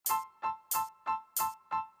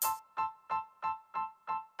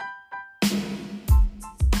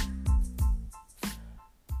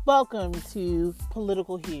Welcome to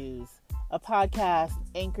Political Hues, a podcast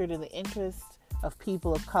anchored in the interest of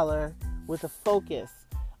people of color with a focus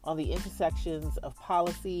on the intersections of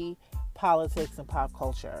policy, politics, and pop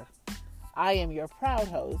culture. I am your proud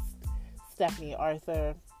host, Stephanie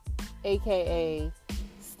Arthur, aka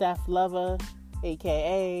Steph Lover,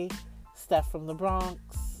 aka Steph from the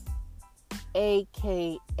Bronx,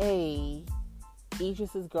 aka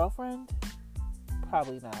Idris's girlfriend?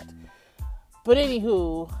 Probably not. But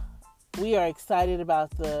anywho, we are excited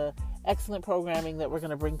about the excellent programming that we're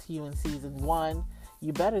going to bring to you in season 1.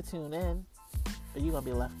 You better tune in, or you're going to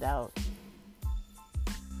be left out.